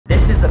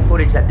is the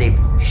footage that they've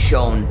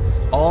shown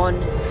on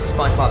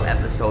SpongeBob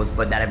episodes,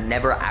 but that have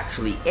never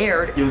actually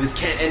aired. Yo, this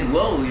can't end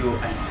well, yo.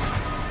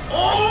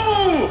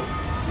 Oh!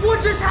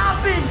 What just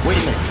happened? Wait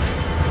a minute.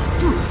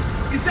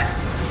 Dude, is that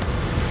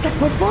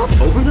SpongeBob?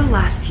 Over the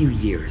last few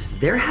years,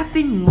 there have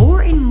been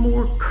more and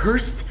more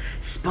cursed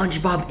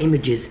SpongeBob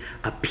images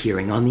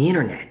appearing on the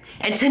internet.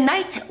 And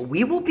tonight,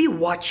 we will be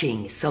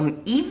watching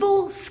some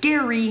evil,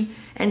 scary,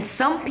 and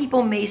some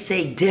people may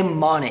say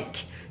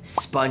demonic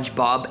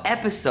SpongeBob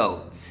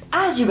episodes.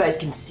 As you guys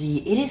can see,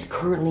 it is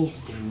currently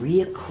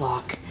 3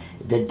 o'clock,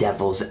 the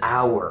devil's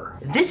hour.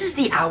 This is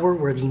the hour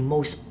where the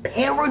most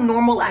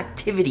paranormal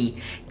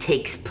activity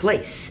takes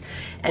place.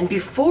 And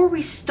before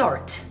we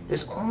start,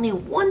 there's only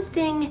one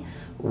thing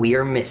we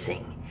are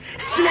missing.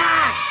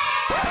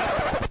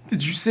 Snacks!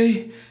 Did you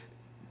say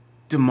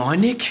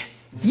demonic?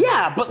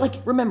 Yeah, but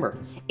like, remember,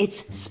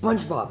 it's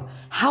SpongeBob.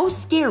 How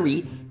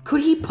scary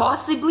could he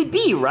possibly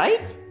be,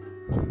 right?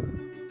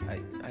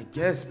 I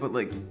guess, but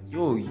like,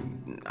 yo,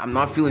 I'm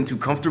not feeling too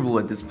comfortable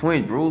at this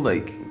point, bro.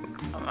 Like,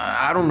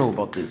 I don't know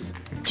about this.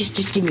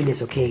 Just give me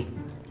this, okay?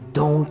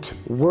 Don't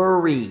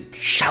worry.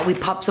 Shall we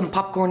pop some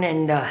popcorn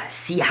and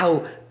see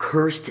how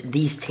cursed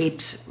these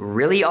tapes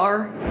really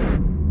are?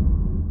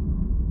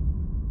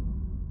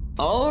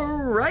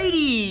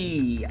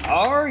 Alrighty,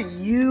 are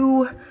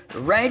you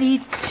ready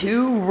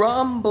to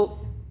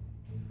rumble?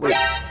 Wait,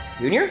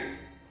 Junior?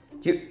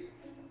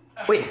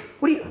 Wait,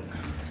 what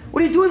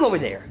are you doing over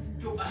there?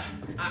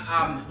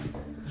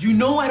 You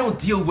know I don't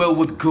deal well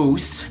with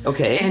ghosts.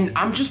 Okay. And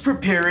I'm just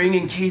preparing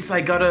in case I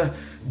gotta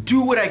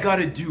do what I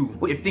gotta do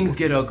if things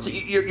get ugly.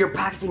 So you're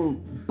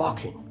practicing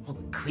boxing? Well,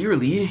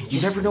 clearly, you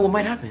never know what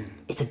might happen.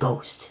 It's a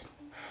ghost.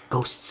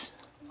 Ghosts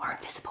are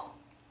invisible.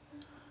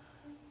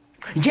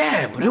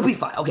 Yeah, but You'll be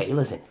fine. Okay,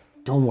 listen,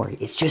 don't worry.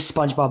 It's just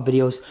SpongeBob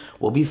videos.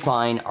 We'll be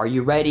fine. Are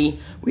you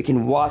ready? We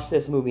can watch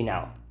this movie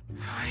now.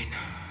 Fine,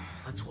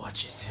 let's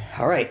watch it.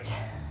 All right,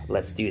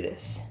 let's do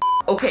this.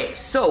 Okay,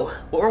 so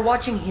what we're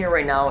watching here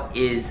right now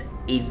is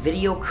a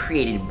video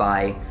created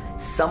by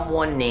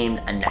someone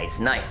named A Nice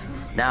Night.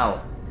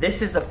 Now,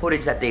 this is the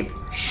footage that they've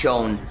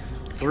shown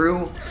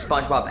through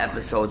SpongeBob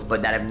episodes,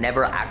 but that have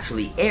never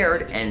actually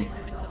aired, and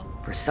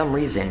for some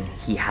reason,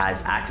 he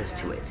has access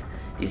to it.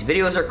 These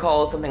videos are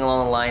called something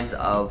along the lines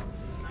of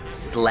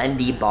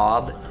Slendy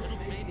Bob,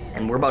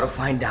 and we're about to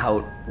find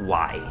out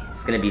why.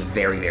 It's gonna be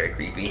very, very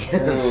creepy.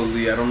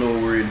 Holy, I don't know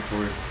what we're in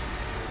for.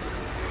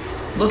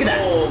 Look at that.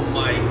 Oh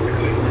my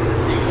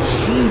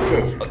goodness.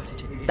 Jesus.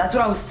 That's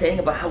what I was saying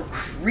about how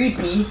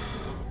creepy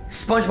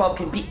SpongeBob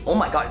can be. Oh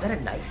my god, is that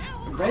a knife?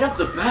 Right off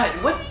the bat,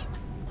 what?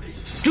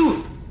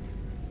 Dude.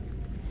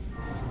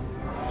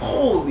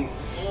 Holy,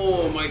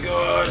 oh my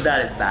gosh.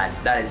 That is bad.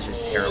 That is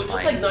just terrifying.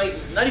 Just like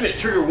not even a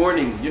trigger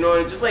warning, you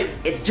know, just like.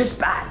 It's just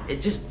bad.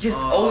 It's just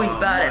always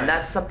bad, and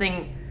that's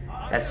something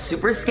that's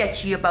super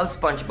sketchy about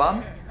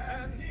SpongeBob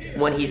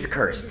when he's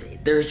cursed.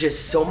 There's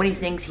just so many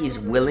things he's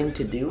willing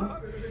to do.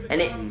 And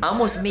it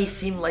almost may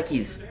seem like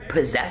he's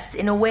possessed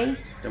in a way.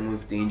 The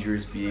most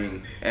dangerous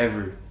being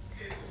ever.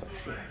 Let's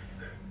see.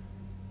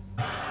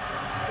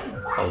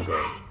 Oh,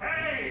 great.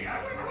 Hey,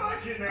 I was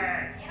watching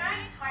that. And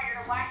I'm tired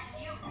of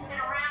watching you sit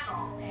around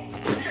all day.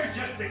 You're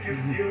just a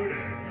computer.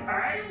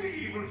 I'm the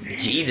evil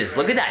genius. Jesus,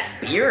 look at that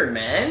beard,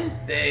 man.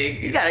 Dang.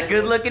 He's got a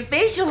good looking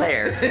facial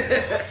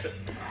hair.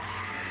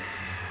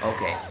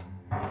 Okay.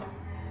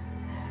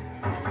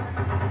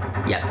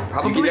 Yeah,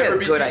 probably a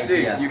good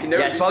idea. You can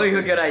never it's probably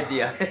a good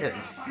idea.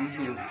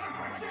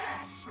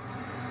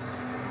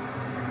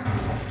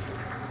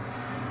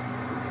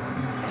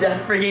 The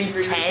friggin'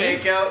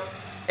 tank.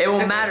 It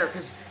won't matter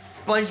because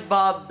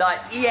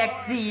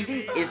Spongebob.Exe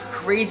is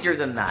crazier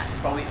than that.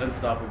 Probably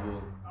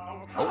unstoppable.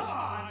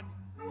 Oh.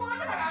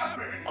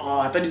 Oh,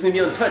 I thought he was gonna be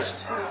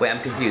untouched. Wait,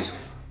 I'm confused.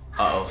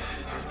 Uh-oh.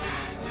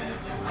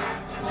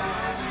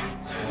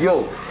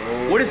 Yo,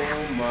 what is...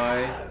 Oh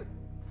my.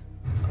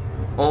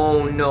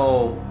 Oh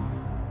no.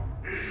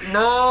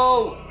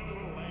 No!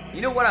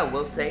 You know what I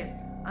will say?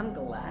 I'm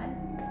glad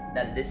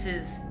that this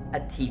is a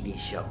TV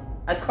show.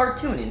 A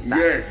cartoon, in fact.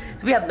 Yes.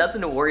 So we have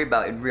nothing to worry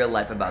about in real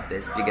life about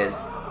this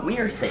because we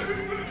are safe.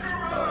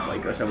 Oh my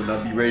gosh, I would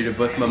not be ready to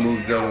bust my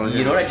moves out on him.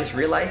 You know what I just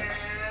realized?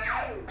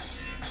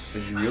 What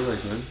did you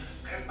realize, man?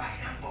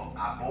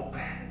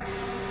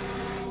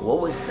 What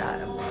was that?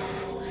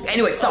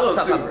 Anyway,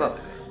 stop.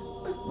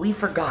 We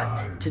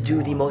forgot to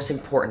do the most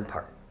important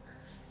part.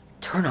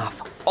 Turn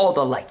off all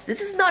the lights.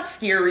 This is not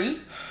scary.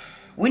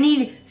 We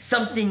need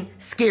something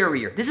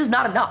scarier. This is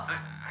not enough.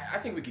 I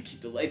think we could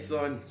keep the lights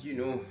on, you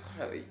know.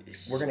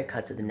 We're gonna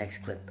cut to the next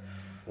clip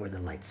where the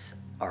lights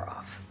are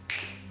off.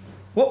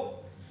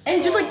 Whoa!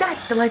 And just like that,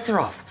 the lights are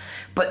off.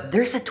 But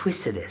there's a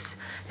twist to this.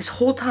 This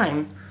whole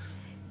time,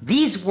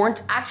 these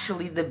weren't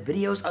actually the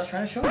videos I was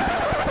trying to show you.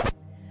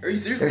 Are you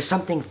serious? There's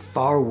something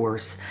far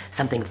worse,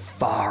 something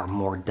far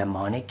more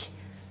demonic,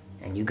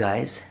 and you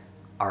guys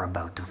are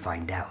about to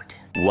find out.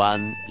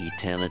 One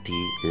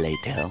eternity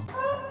later.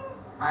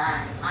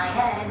 My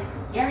head.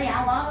 Gary,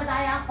 how long was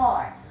I out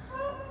for?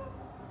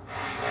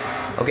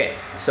 Okay,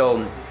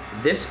 so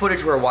this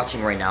footage we're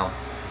watching right now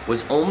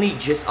was only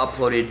just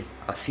uploaded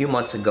a few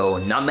months ago.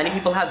 Not many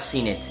people have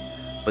seen it,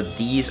 but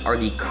these are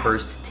the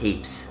cursed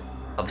tapes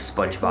of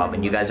SpongeBob,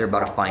 and you guys are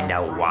about to find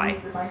out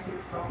why. I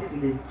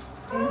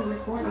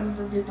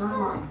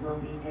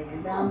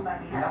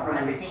don't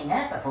remember seeing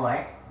that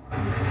before. You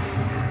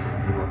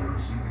are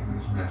receiving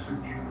this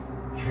message.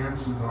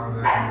 Chances are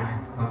that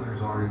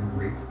others are in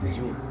great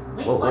danger.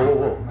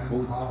 Whoa.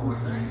 Who's Following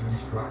that?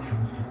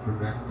 instructions to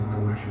prevent the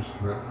malicious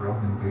threat from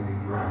invading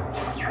your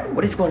home.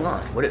 What is going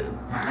on?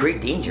 Great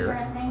danger.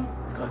 Interesting.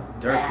 It's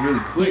got dark really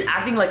quick. He's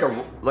acting like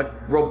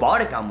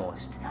robotic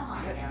almost. Come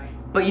on, Gary.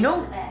 But you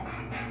know,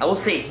 I will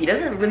say he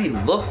doesn't really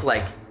look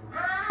like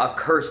a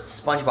cursed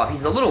SpongeBob.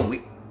 He's a little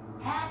weird.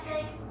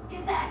 Patrick,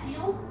 is that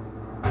you?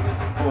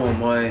 Oh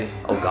my.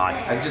 Oh God.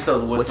 I just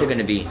thought, What's it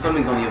gonna be?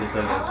 Something's on the other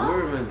side of that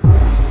door, man.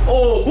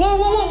 Oh!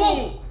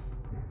 Whoa!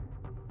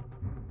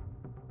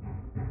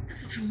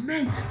 That's what you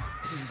meant.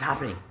 This is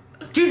happening.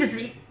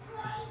 Jesus!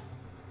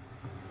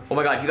 Oh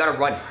my God! You gotta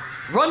run.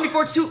 Run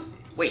before it's too.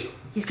 Wait.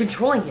 He's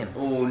controlling him.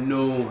 Oh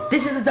no.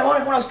 This is the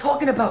demonic one I was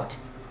talking about.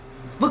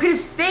 Look at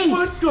his face.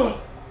 What the?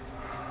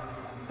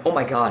 Oh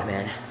my God,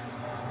 man.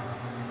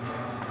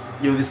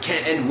 Yo, this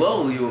can't end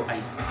well, yo.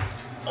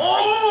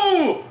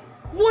 Oh!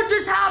 What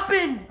just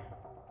happened?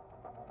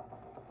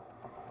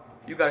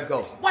 You gotta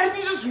go. Why didn't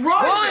he just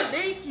run? Run!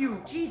 Thank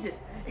you,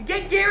 Jesus. And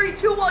get Gary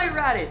too while you're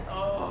at it.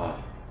 Oh.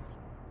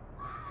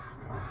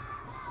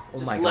 Oh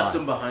Just my left God.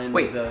 him behind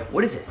Wait, like that.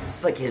 what is this? This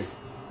is like his.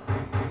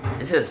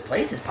 This is his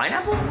place? His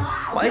pineapple?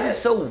 Why is it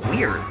so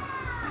weird?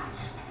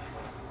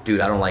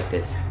 Dude, I don't like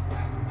this.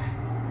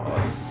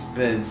 Oh, the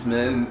suspense,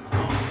 man.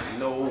 Oh,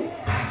 no.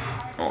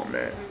 Oh,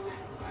 man.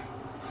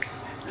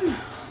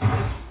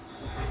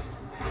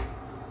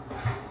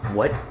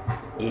 What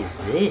is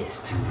this,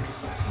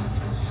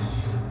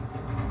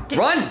 dude?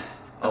 Run!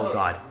 Oh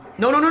God.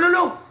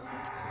 No.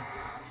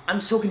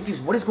 I'm so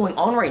confused. What is going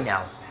on right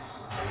now?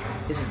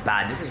 This is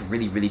bad. This is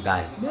really, really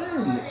bad.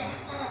 Man.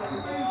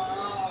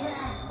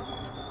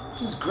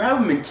 Just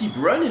grab him and keep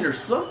running or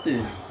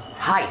something.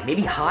 Hide.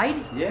 Maybe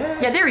hide?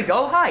 Yeah. Yeah, there we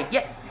go. Hide.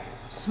 Yeah.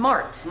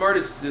 Smart.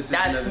 Smartest decision.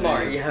 That's ever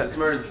smart, made. yeah.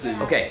 Smartest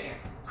decision. Okay.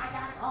 I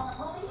gotta call the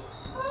police.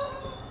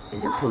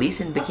 Is there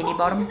police in Bikini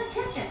Bottom? In the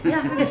kitchen.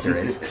 Yeah, I guess there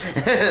is. The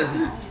exit is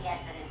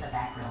the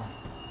back room.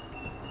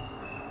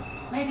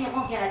 Maybe it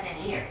won't get us in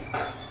here.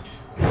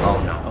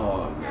 Oh no.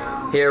 Oh,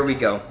 man. Here we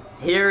go.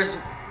 Here's.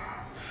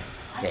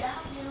 Okay.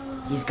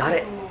 He's got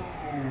it.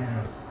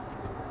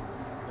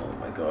 Oh,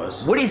 my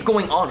gosh. What is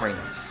going on right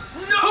now?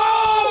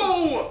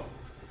 No!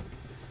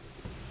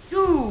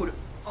 Dude!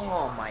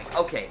 Oh my.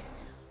 Okay.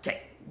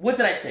 What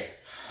did I say?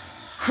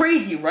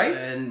 Crazy, right?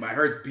 And my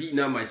heart's beating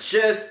on my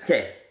chest.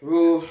 Okay.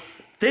 Ooh.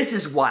 This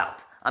is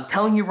wild. I'm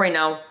telling you right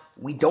now,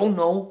 we don't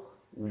know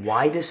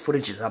why this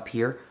footage is up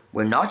here.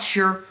 We're not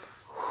sure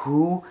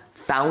who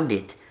found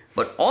it.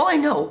 But all I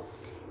know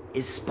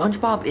is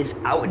SpongeBob is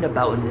out and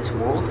about in this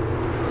world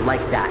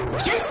like that.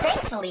 Just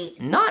thankfully.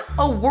 Not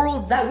a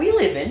world that we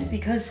live in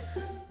because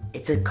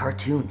it's a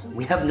cartoon.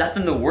 We have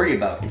nothing to worry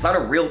about. It's not a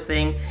real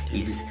thing.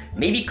 He's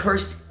maybe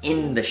cursed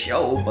in the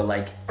show, but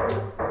like...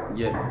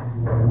 Yeah.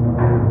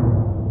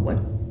 What?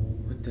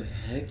 What the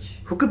heck?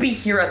 Who could be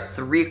here at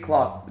 3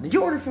 o'clock? Did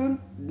you order food?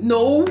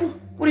 No.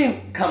 What do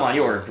you... Come on,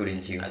 you ordered food,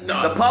 didn't you?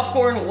 No. The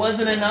popcorn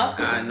wasn't enough?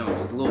 I know, I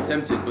was a little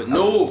tempted, but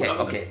no.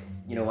 Okay.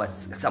 You know what?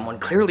 Someone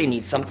clearly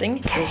needs something.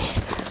 Okay.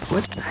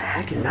 What the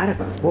heck is that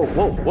about?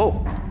 Whoa.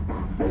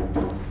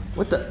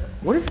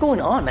 What is going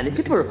on, man? These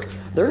people are...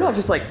 They're not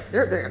just like...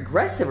 They're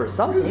aggressive or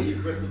something. Really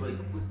aggressive, like,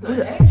 what What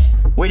the is heck?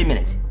 that? Wait a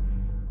minute.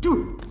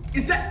 Dude,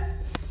 Is that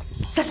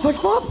that's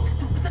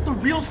SpongeBob? the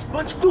real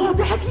SpongeBob? Dude, what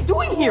the heck's he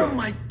doing here? Oh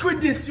my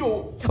goodness,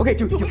 yo. Okay,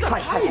 dude, Yo, we gotta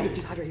hide. hide.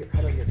 Just hide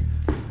right here.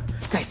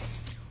 Guys,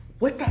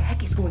 what the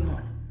heck is going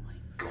on?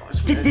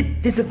 Gosh, man.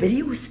 Did the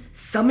videos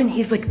summon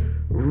his like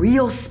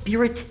real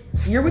spirit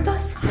here with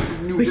us?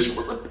 I knew Which- this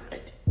was a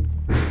bad.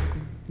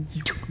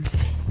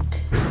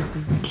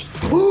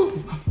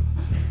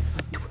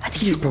 Dude, I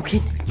think he just broke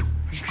in.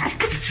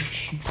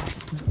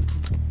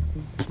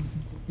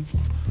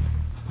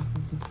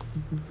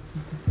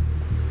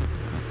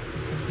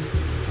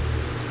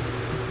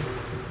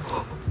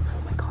 Oh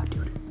my God,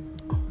 dude.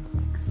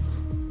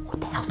 What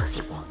the hell does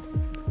he want?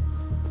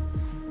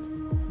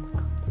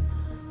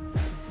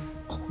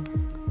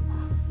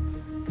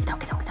 Get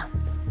down.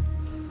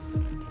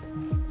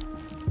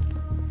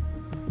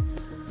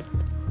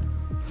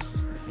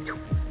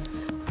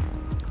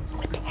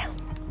 What the hell?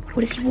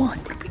 What does he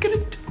want? What are we gonna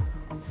do?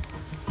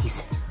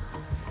 He's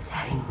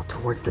heading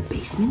towards the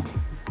basement?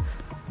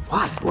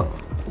 Why?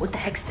 What the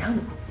heck's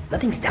down?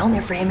 Nothing's down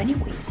there for him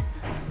anyways.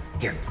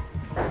 Here,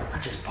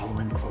 let's just follow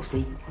him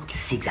closely. We can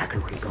see exactly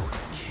where he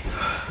goes.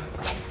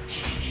 Okay.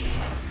 Shh.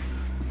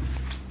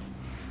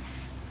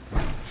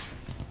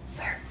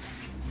 Where?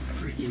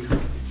 Freaking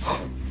out.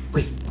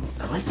 Wait,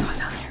 the light's on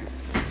down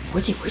there.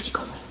 Where's he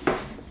going?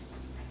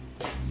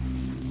 Okay.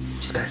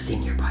 Just gotta stay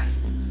nearby.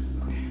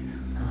 Okay.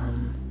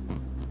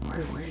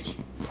 Where does he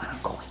plan on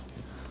going?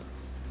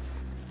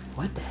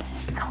 What the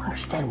heck? I don't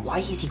understand. Why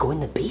is he going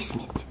in the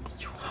basement?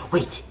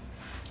 Wait.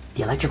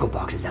 The electrical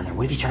box is down there.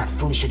 What if he's trying to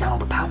fully shut down all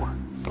the power?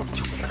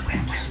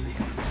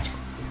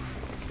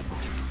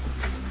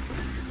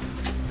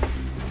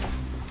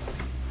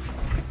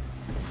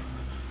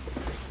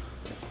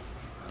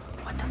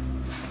 What the?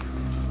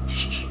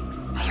 Shh,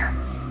 I hear him.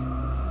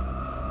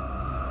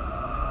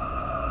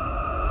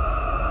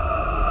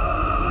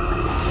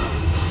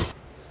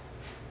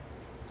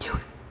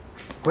 Dude,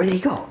 where did he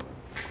go?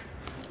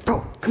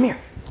 Bro, come here.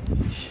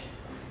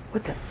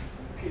 What the?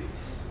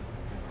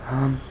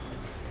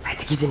 I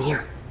think he's in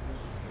here.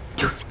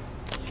 Dude.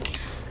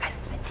 Guys,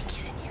 I think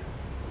he's in here.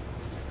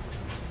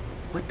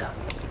 What the?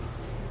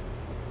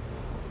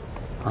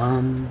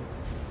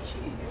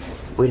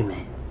 Wait a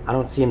minute. I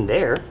don't see him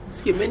there. I don't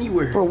see him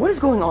anywhere. Bro, what is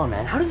going on,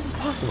 man? How is this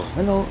possible?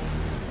 Hello?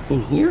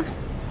 In here?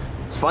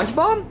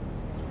 SpongeBob?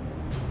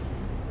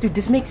 Dude,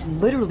 this makes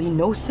literally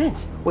no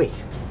sense. Wait.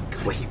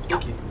 Yo.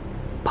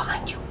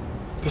 Behind you.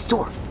 This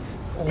door.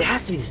 There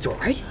has to be this door,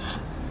 right?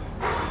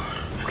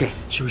 Okay.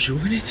 Should we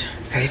open it?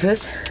 Ready for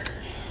this?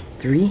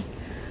 3,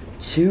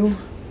 2,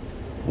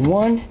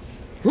 1.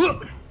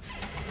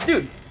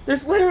 Dude,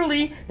 there's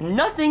literally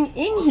nothing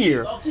in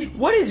here.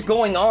 What is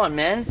going on,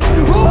 man?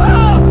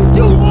 Whoa!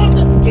 Dude, what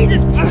the?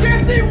 Jesus!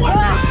 Jesse, what?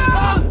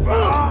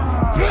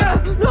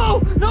 No!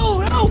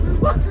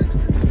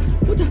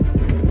 What the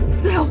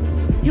hell?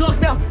 He locked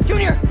me out.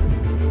 Junior!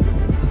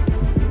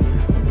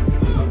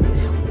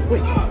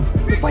 Wait,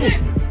 they're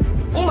fighting.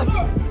 Oh my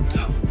God.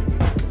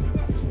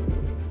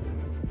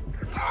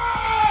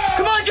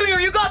 Come on, Junior,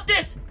 you got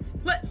this!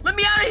 Let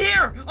me out of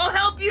here! I'll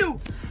help you!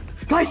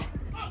 Guys!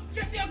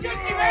 Jesse, I'm gonna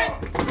see, man!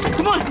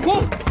 Come on!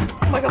 Whoa!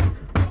 Oh my God!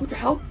 What the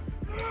hell?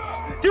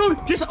 Dude,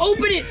 just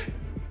open it!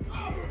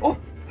 Oh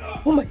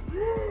my...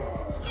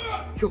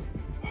 Yo,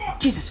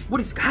 Jesus,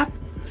 what is happening?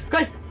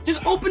 Guys,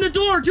 just open the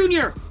door,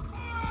 Junior!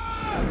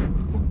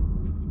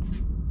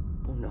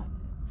 Oh no.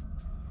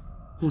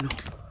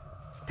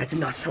 That did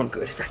not sound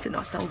good.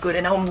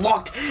 And now I'm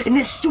locked in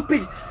this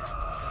stupid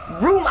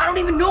room. I don't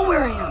even know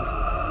where I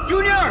am.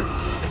 Junior!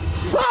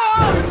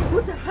 Ah!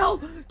 What the hell?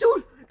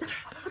 Dude!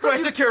 Bro,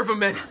 I took care of him,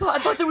 man. I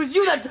thought there was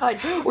you that died,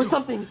 or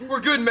something. We're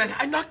good, man.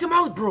 I knocked him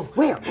out, bro.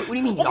 Where? What do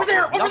you mean? Over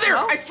there!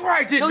 I swear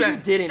I did, no, man. No,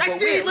 you didn't. I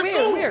did. Let's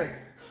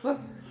go.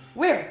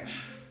 Where?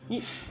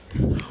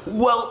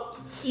 Well,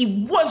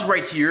 he was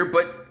right here,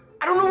 but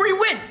I don't know where he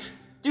went.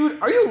 Dude,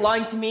 are you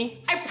lying to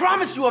me? I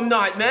promise you I'm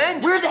not,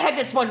 man. Where the heck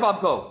did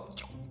SpongeBob go?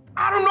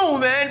 I don't know,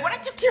 man. But I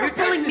took care of You're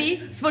telling me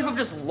SpongeBob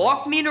just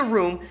locked me in a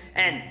room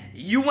and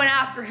you went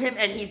after him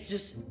and he's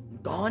just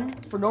gone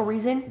for no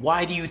reason?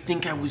 Why do you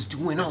think I was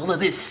doing all of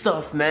this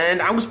stuff, man?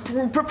 I was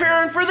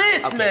preparing for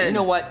this, okay, man. You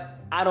know what?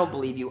 I don't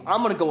believe you.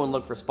 I'm gonna go and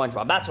look for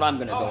SpongeBob. That's what I'm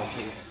gonna go and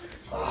do.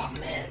 Oh,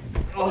 man.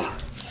 Oh.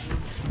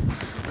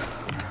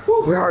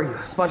 Where are you,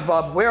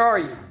 SpongeBob? Where are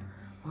you?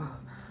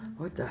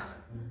 What the?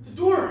 The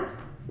door.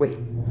 Wait.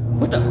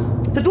 What the?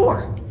 The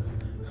door.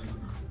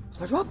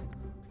 SpongeBob?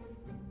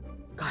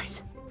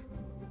 Guys.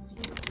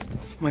 Oh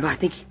my God, I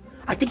think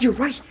you're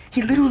right.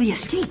 He literally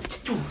escaped.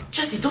 Yo,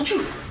 Jesse, don't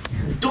you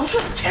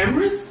have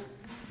cameras?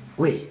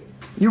 Wait,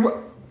 you're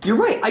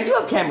right. I do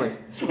have cameras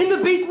in the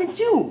basement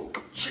too.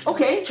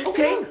 Okay.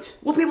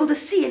 We'll be able to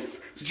see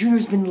if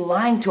Junior's been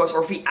lying to us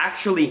or if he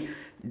actually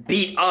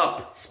beat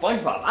up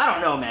SpongeBob. I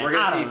don't know, man.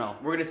 I don't know.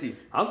 We're gonna see.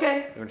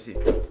 Okay. We're gonna see.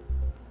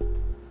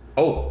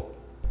 Oh.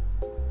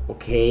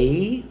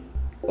 Okay.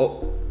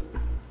 Oh.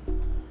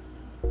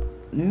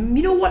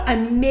 You know what? I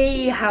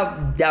may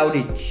have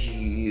doubted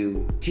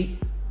you.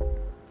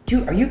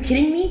 Dude, are you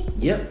kidding me?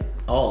 Yep,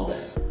 all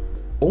that.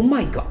 Oh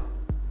my God.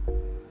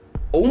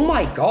 Oh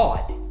my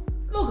God.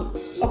 Look.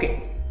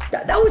 Okay,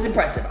 that was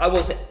impressive, I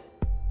will say.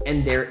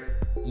 And there,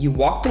 you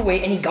walked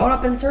away and he got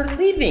up and started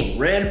leaving.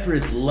 Ran for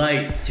his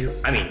life. Dude,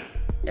 I mean,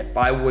 if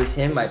I was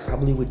him, I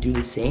probably would do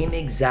the same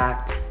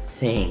exact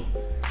thing.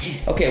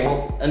 Okay,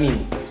 well, I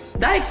mean,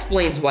 that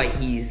explains why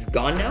he's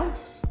gone now.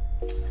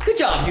 Good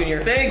job,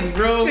 Junior. Thanks,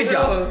 bro. Good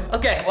job.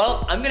 Okay,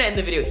 well, I'm gonna end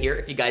the video here.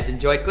 If you guys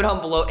enjoyed, go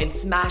down below and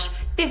smash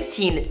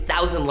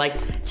 15,000 likes.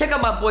 Check out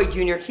my boy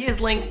Junior. He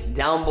is linked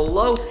down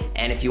below.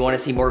 And if you want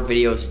to see more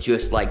videos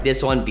just like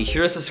this one, be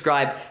sure to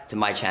subscribe to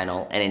my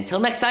channel. And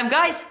until next time,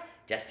 guys,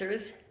 Jester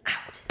is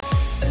out.